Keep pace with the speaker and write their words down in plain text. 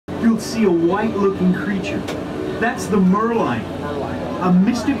see a white-looking creature. That's the Merlion, a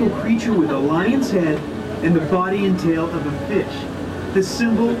mystical creature with a lion's head and the body and tail of a fish, the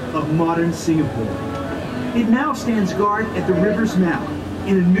symbol of modern Singapore. It now stands guard at the river's mouth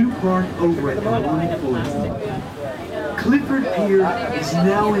in a new park over at the Bumboat. Clifford Pier is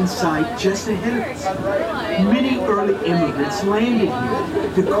now in sight just ahead of us. Many early immigrants landed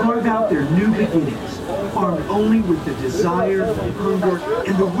here to carve out their new beginnings, armed only with the desire, hunger,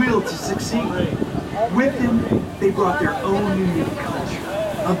 and the will to succeed. With them, they brought their own unique culture,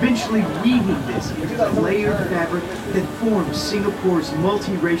 eventually weaving this into the layered fabric that forms Singapore's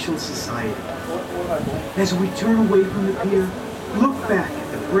multiracial society. As we turn away from the pier, look back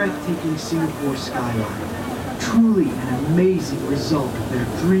at the breathtaking Singapore skyline. Truly an amazing result of their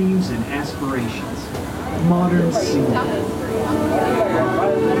dreams and aspirations. Modern Singapore.